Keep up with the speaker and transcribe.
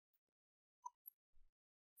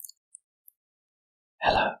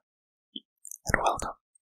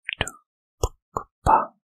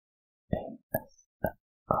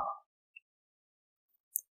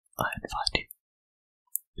I invite you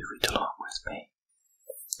to read along with me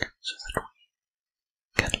so that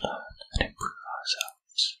we can learn and improve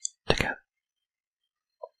ourselves together.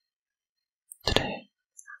 Today,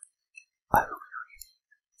 I will be reading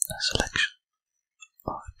a selection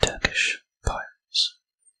of Turkish poems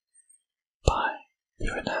by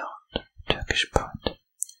the renowned Turkish poet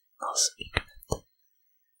Nazım Hikmet,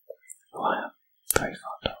 who I am very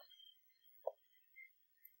fond of.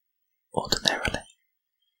 Ordinarily,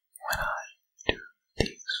 when I do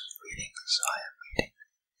these readings, I am reading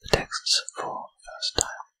the texts for the first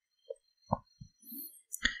time.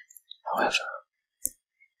 However,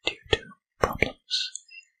 due to problems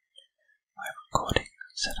in my recording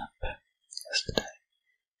setup yesterday,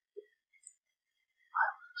 I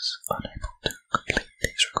was unable to complete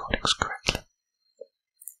these recordings correctly,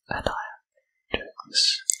 and I am doing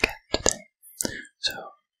this again today. So,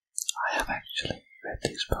 I have actually read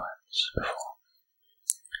these poems before,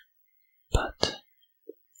 but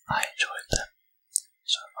I enjoyed them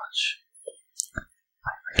so much,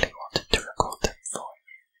 I really wanted to record them for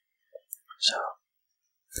you. So,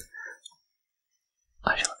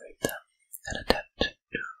 I shall read them and attempt to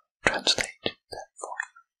translate them for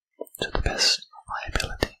you to the best of my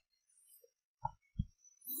ability.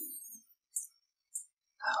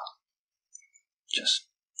 Now, just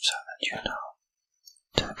so that you know,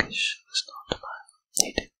 Turkish is not my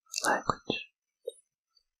native language,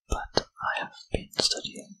 but I have been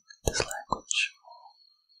studying this language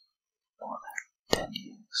for more than 10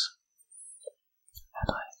 years, and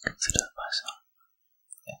I consider myself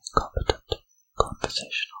a competent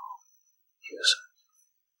conversational user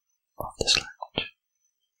of this language.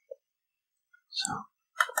 So,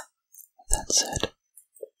 with that said,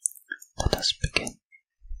 let us begin.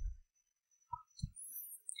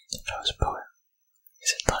 The first poem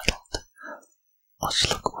is entitled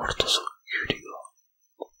Açlık Ordusu Yürüyor,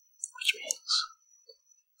 which means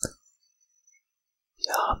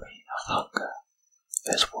the army of hunger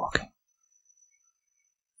is walking.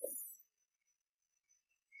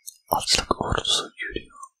 Açlık ordusu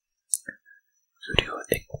yürüyor. Yürüyor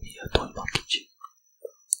ekmeğe doymak için,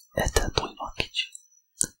 ete doymak için,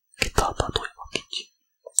 kitaba doymak için,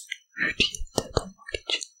 hürriyete doymak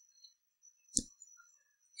için.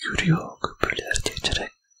 Yürüyor köprüler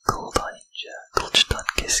geçerek, kıldan ince, kılıçtan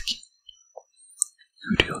keskin.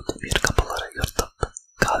 Yürüyor demir kapıları yırtıp,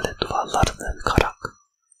 kale duvarlarını yıkarak.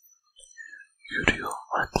 Yürüyor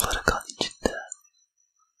ayakları kan içinde.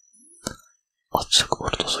 Açlık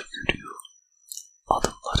ordusu yürüyor,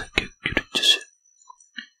 adımları gök gürültüsü.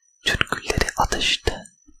 Türkülleri ateşte,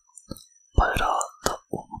 bayrağında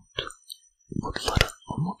umut, umutların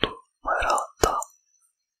umudu bayrağında.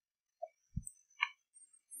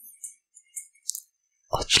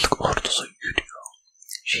 Açlık ordusu yürüyor,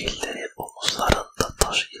 şiirleri omuzlarında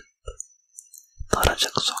taşıyıp,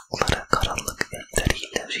 daracık sokakları karanlık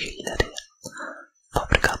elleriyle şiirleri,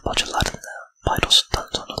 fabrika bacılarını, payrostan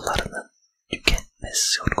sonralarının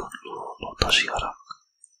tükenmez yorgunluğunu taşıyarak.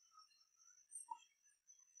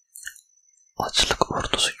 Açlık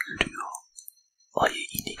ordusu yürüyor, ayı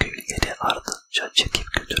İnegölleri ardınca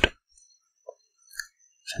çekip götürüp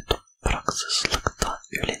ve topraksızlıktan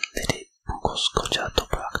ölenleri bu koskoca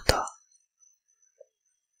toprakta.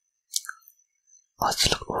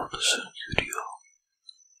 Açlık ordusu yürüyor,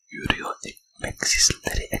 yürüyor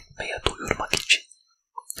ekmeksizleri ekmeğe doyurmak için,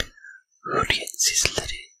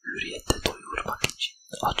 hürriyetsizleri hürriyete doyurmak için.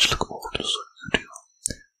 Açlık ordusu yürüyor,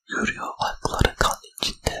 yürüyor ayakları kan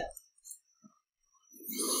içinde.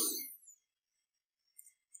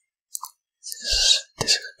 This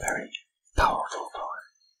is a very powerful poem.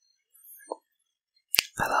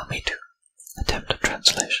 Allow me to attempt a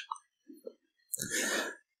translation.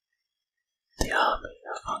 The army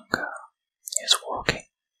of hunger is walking,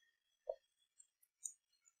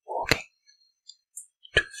 walking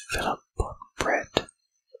to fill up on bread,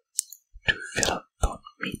 to fill up on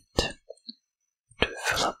meat, to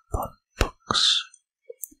fill up on books,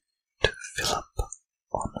 to fill up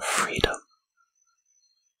on freedom.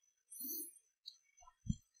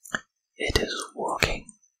 It is walking,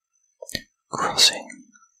 crossing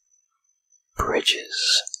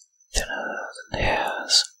bridges thinner than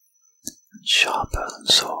hairs and sharper than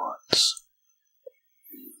swords.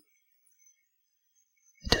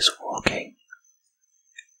 It is walking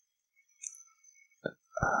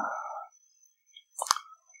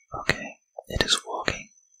it is walking,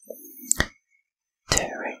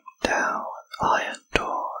 tearing down iron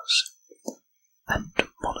doors and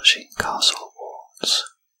demolishing castle walls.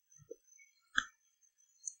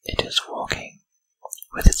 It is walking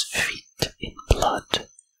with its feet in blood.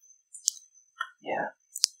 Yeah.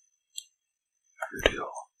 Yürüyor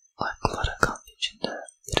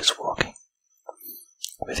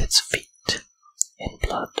with its feet in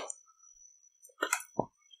blood.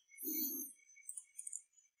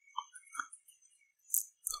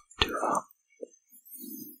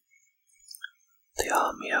 The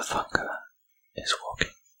army of hunger is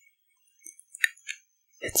walking.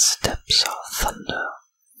 Its steps are thunder,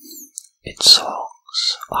 its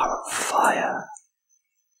songs are of fire.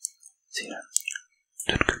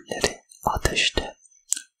 Türküleri ateşte,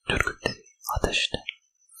 türküleri ateşte.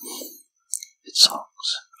 Its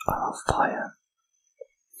songs are of fire.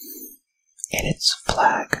 In its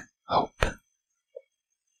flag, hope.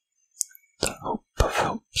 The hope of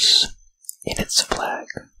hopes in its flag.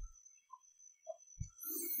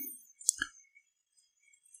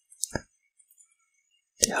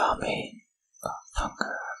 The army of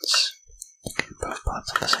hunger. Let's keep both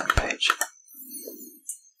parts on the same page.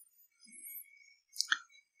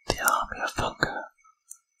 The army of hunger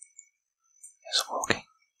is walking,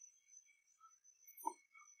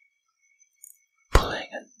 pulling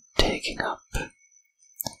and taking up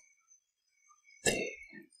the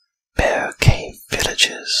bear cave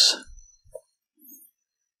villages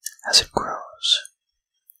as it grows,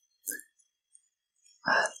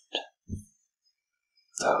 and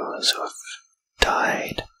those who have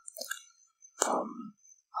died from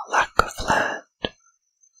a lack of land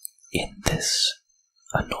in this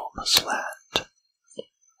enormous land.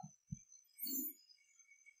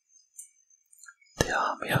 The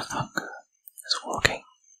army of hunger is walking,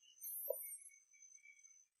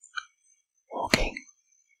 walking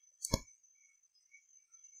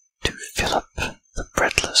to fill up the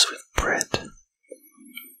breadless with bread,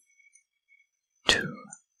 to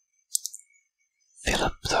fill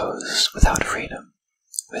up those without freedom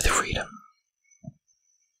with freedom.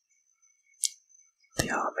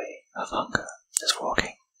 The army of hunger is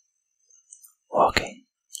walking, walking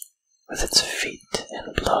with its feet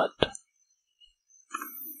in blood.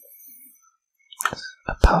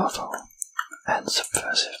 A powerful and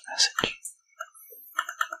subversive message.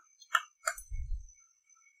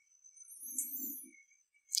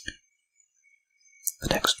 The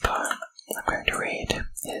next poem I'm going to read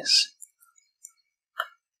is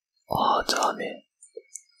Cami.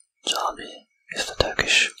 Cami is the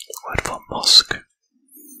Turkish word for mosque.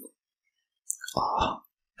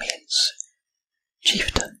 Means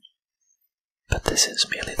chieftain, but this is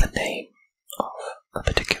merely the name of a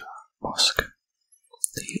particular mosque.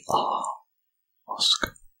 The mosque.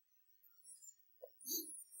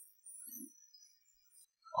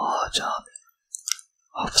 Cami.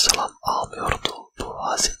 Hafsalam almıyordu bu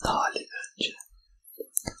hazin hali önce.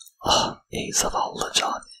 Ey zavallı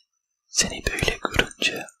cami, seni böyle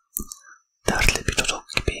görünce dertli bir çocuk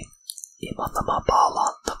gibi imanıma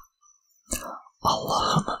bağlandım.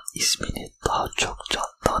 Allah'ımın ismini daha çok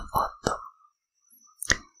candan andım.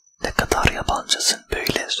 Ne kadar yabancısın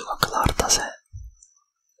böyle sokaklarda sen.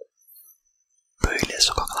 Böyle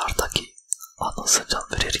sokaklardaki anası can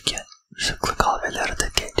verirken ışıklı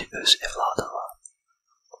kahvelerde kendi öz evladı var.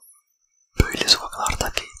 Böyle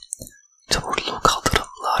sokaklardaki çamurlu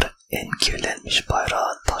kaldırımlar en kirlenmiş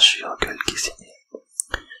bayrağın taşıyor gölgesini.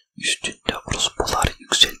 Üstünde orospular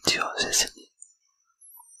yükseltiyor sesini.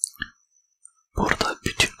 Burada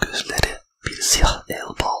bütün gözleri bir siyah el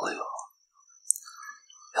bağlıyor.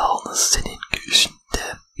 Yalnız senin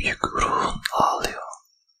göğsünde büyük ruhun ağlıyor.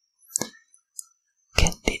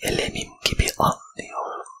 Kendi elemim gibi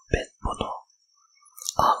anlıyorum ben bunu.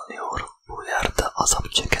 Anlıyorum bu yerde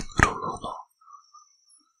azap çeken ruhunu.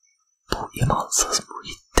 Bu imansız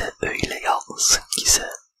muhitte öyle yalnızsın ki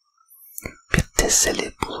sen. Bir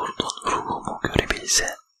teselli bulurdun ruhumu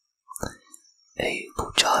görebilsen. Ey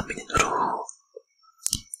bu caminin ruhu,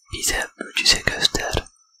 bize mucize göster.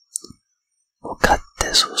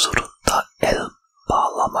 Mukaddes huzurunda el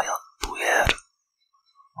bağlamayan bu yer.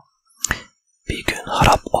 Bir gün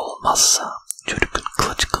harap olmazsa Türk'ün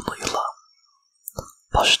kılıç kınıyla,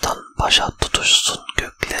 baştan başa tutuşsun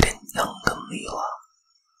göklerin yangınıyla.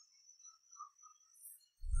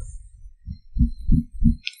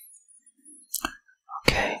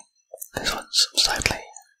 Okay, this one's slightly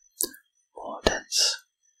more dense,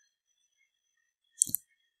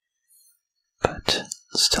 but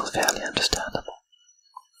still fairly understandable.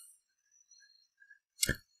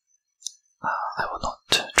 I will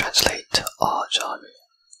not translate Cami,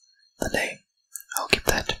 the name. I'll keep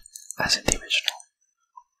that as in the original.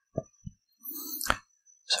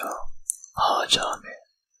 So, Cami,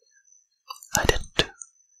 I didn't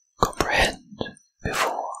comprehend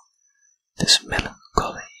before this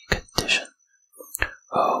melancholy condition.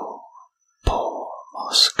 Oh, poor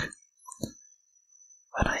mosque,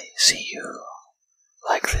 when I see you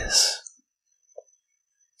like this,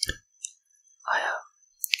 I am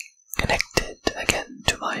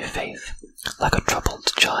like a troubled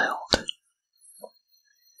child.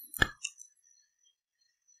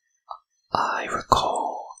 I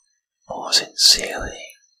recall more sincerely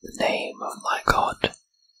the name of my God.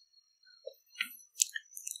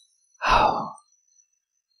 How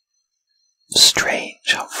strange,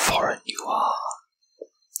 how foreign you are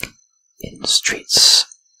in streets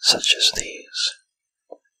such as these.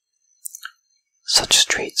 Such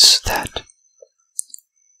streets that,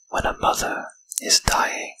 when a mother is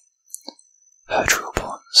dying, her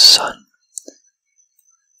trueborn son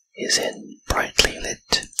is in brightly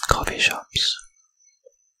lit coffee shops.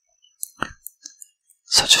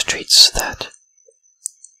 Such streets that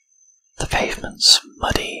the pavement's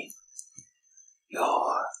muddy,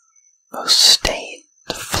 your most stained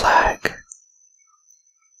flag,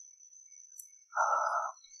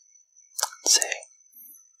 let's see,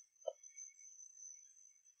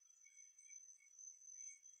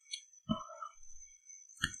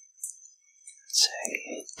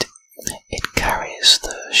 it carries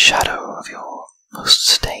the shadow of your most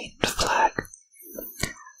stained flag,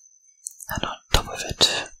 and on top of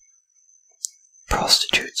it,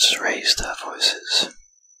 prostitutes raise their voices.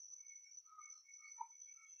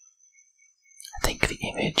 I think the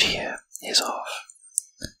image here is of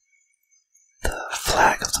the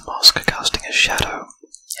flag of the mosque casting a shadow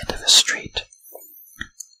into the street,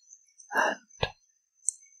 and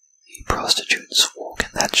the prostitutes walk in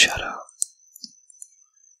that shadow,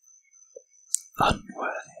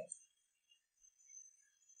 unworthy.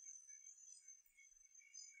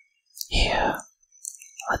 Here,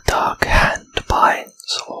 a dark hand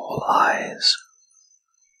binds all eyes,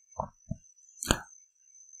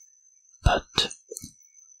 but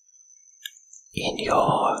in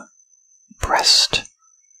your breast,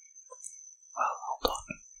 hold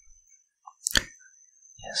on.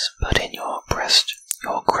 Yes, but in your breast,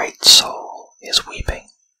 your great soul is weeping.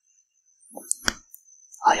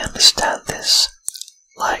 I understand this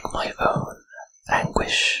like my own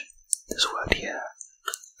anguish. This word here,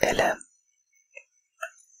 elem,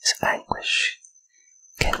 is anguish.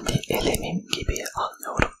 Kendi elemim gibi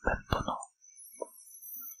anlıyorum ben bunu.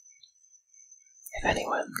 If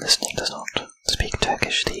anyone listening does not speak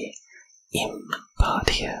Turkish, the im part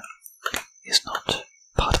here is not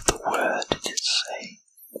part of the word, it is a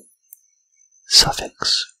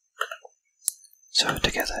suffix. So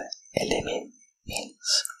together, elemim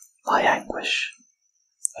means my anguish.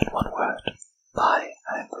 In one word, my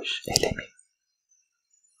anguish, elemim.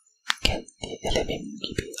 Kendi elemim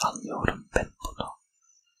gibi anlıyorum ben bunu.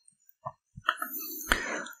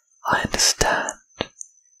 I understand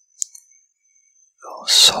your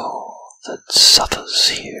soul that suffers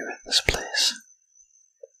here in this place.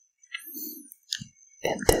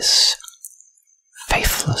 In this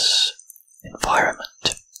faithless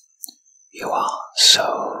environment, you are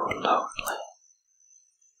so lonely.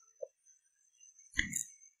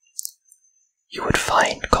 You would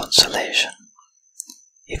find consolation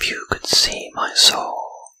if you could see my soul.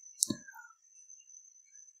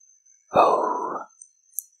 Oh,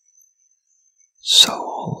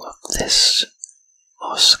 soul of this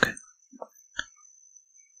mosque,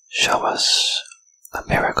 show us a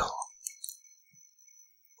miracle.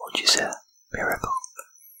 Mucize, miracle.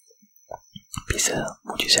 Bize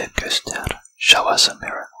mucize göster. Show us a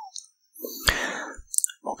miracle.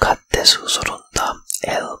 Mukaddes huzurunda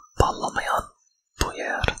el ballamayan bu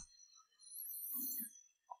yer.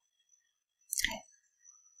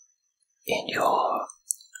 In your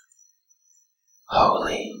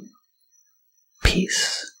holy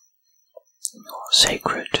peace, in your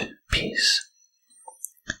sacred peace,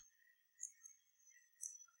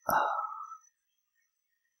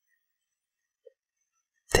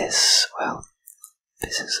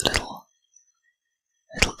 this is a little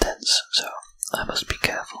dense, so I must be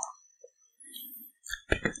careful.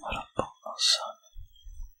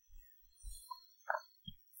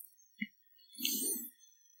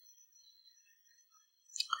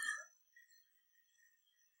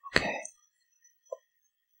 Okay.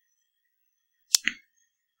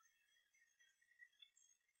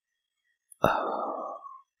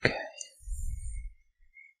 Okay.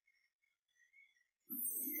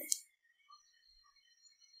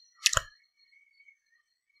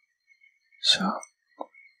 So,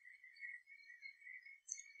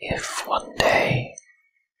 if one day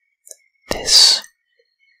this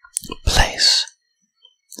place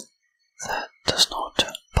that does not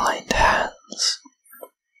bind hands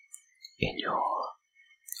in your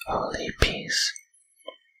holy peace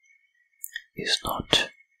is not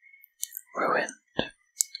ruined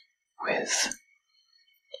with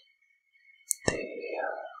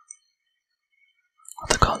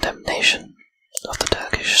the condemnation of the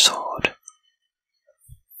Turkish sword,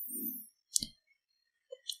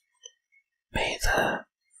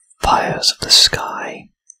 colours of the sky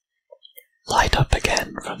light up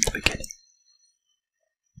again from the beginning.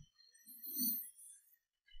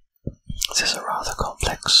 This is a rather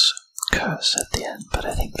complex curse at the end, but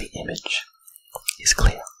I think the image is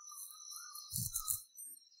clear.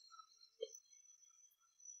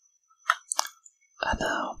 And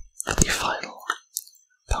now for the final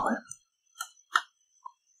poem.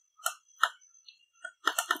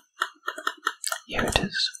 Here it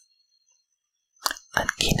is.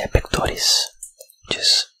 Angina pectoris, which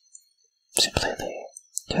is simply the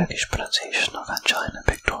Turkish pronunciation of angina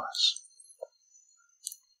pectoris,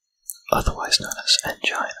 otherwise known as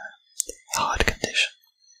angina, a heart condition.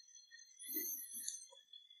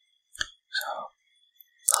 So,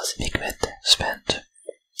 Nazım Hikmet spent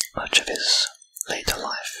much of his later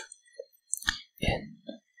life in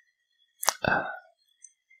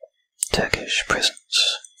Turkish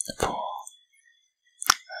prisons for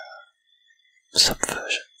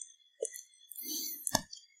subversion,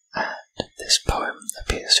 and this poem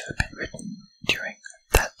appears to have been written during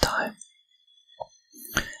that time,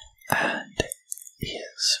 and he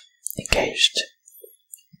is engaged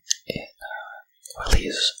in, he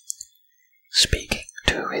is speaking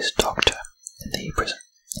to his doctor in the prison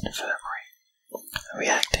infirmary,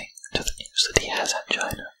 reacting to the news that he has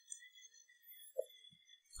angina.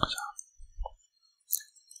 So,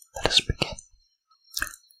 let us begin.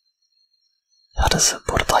 Yarısı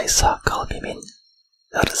buradaysa kalbimin,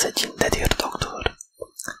 yarısı cindedir doktor.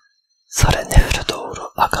 Sarı nehre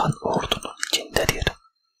doğru akan ordunun içindedir.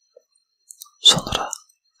 Sonra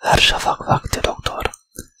her şafak vakti doktor,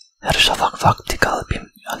 her şafak vakti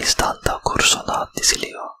kalbim Yunanistan'da kursuna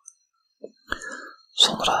diziliyor.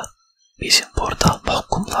 Sonra bizim burada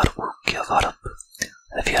mahkumlar uykuya varıp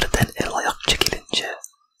revirden el ayak çekilince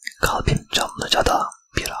kalbim Çamlıca'da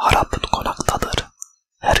bir harap konaktadır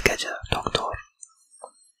her gece doktor.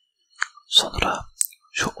 Sonra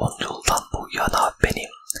şu 10 yıldan bu yana benim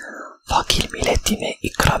fakir milletime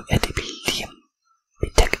ikram edebildiğim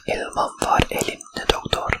bir tek elmam var elimde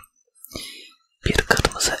doktor. Bir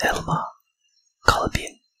kırmızı elma,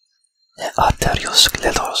 kalbim ne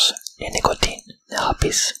arterioskleroz, ne nikotin, ne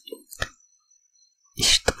hapis.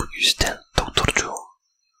 İşte bu yüzden doktorcuğum,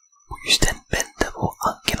 bu yüzden bende bu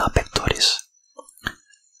angina pectoris.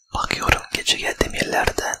 Bakıyorum geceye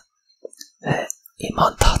demirlerden ve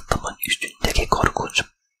iman tahtımın üstündeki korkunç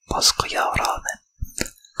baskıya rağmen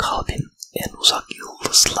kalbim en uzak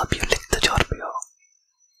yıldızla birlikte çarpıyor.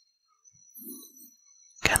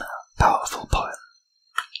 Again, a powerful poem,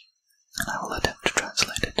 and I will attempt to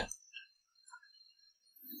translate it.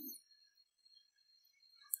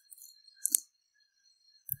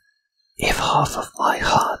 If half of my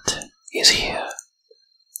heart is here,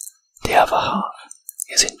 the other half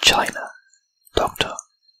is in China, doctor.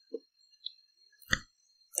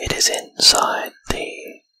 It is inside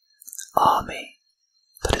the army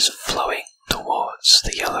that is flowing towards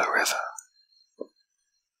the Yellow River.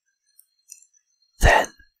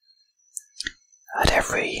 Then, at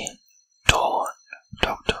every dawn,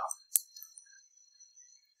 doctor,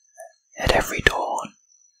 at every dawn,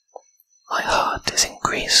 my heart is in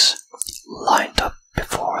Greece, lined up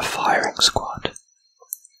before a firing squad.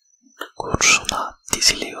 Kursuna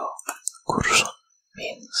diziliyor. Kursun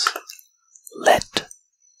means lead,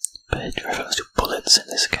 but it refers to bullets in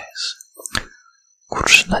this case.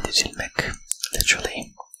 Kursuna dizilmek,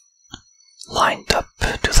 literally lined up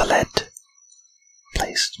to the lead,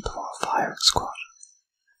 placed before a firing squad.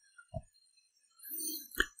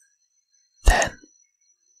 Then,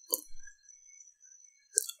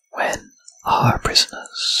 when our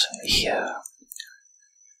prisoners here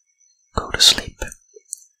go to sleep,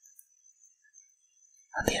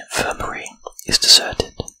 and the infirmary is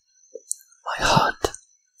deserted, my heart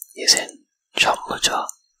is in Çamlıca,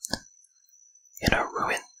 in a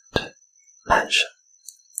ruined mansion,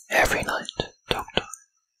 every night, doctor.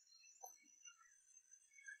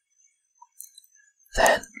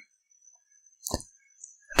 Then,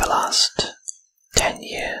 in the last 10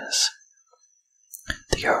 years,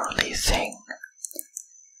 the only thing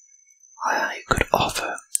I could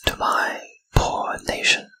offer to my poor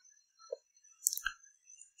nation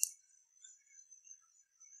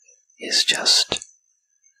is just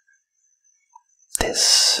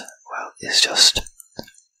this, is just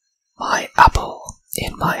my apple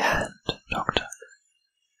in my hand, doctor.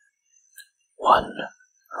 One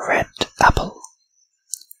red apple,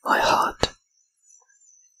 my heart.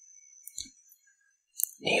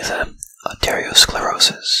 Neither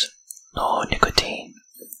arteriosclerosis, nor nicotine,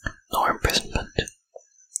 nor imprisonment.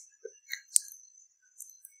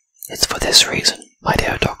 It's for this reason, my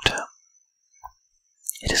dear doctor.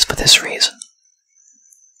 It is for this reason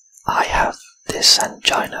I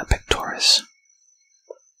vagina pectoris.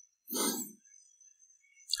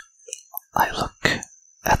 I look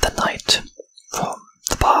at the night from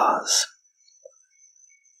the bars,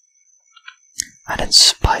 and in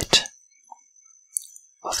spite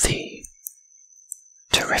of the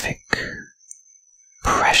terrific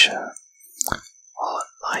pressure on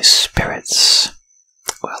my spirits,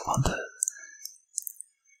 well,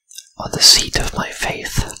 on the seat of my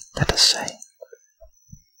faith, let us say,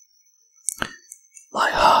 my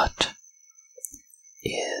heart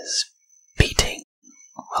is beating,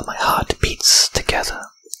 well, my heart beats together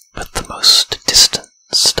with the most distant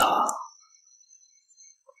star.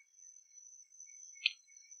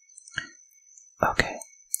 Okay,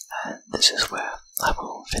 and this is where I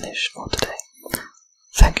will finish for today.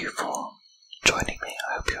 Thank you for joining me.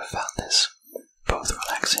 I hope you have found this both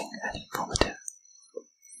relaxing and informative.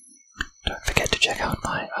 Don't forget to check out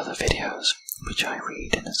my other videos, which I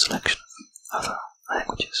read in a selection of other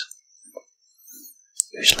languages.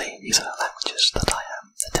 Usually these are languages that I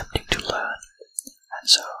am attempting to learn, and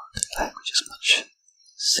so the language is much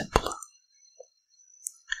simpler.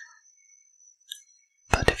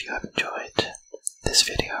 But if you have enjoyed this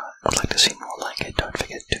video and would like to see more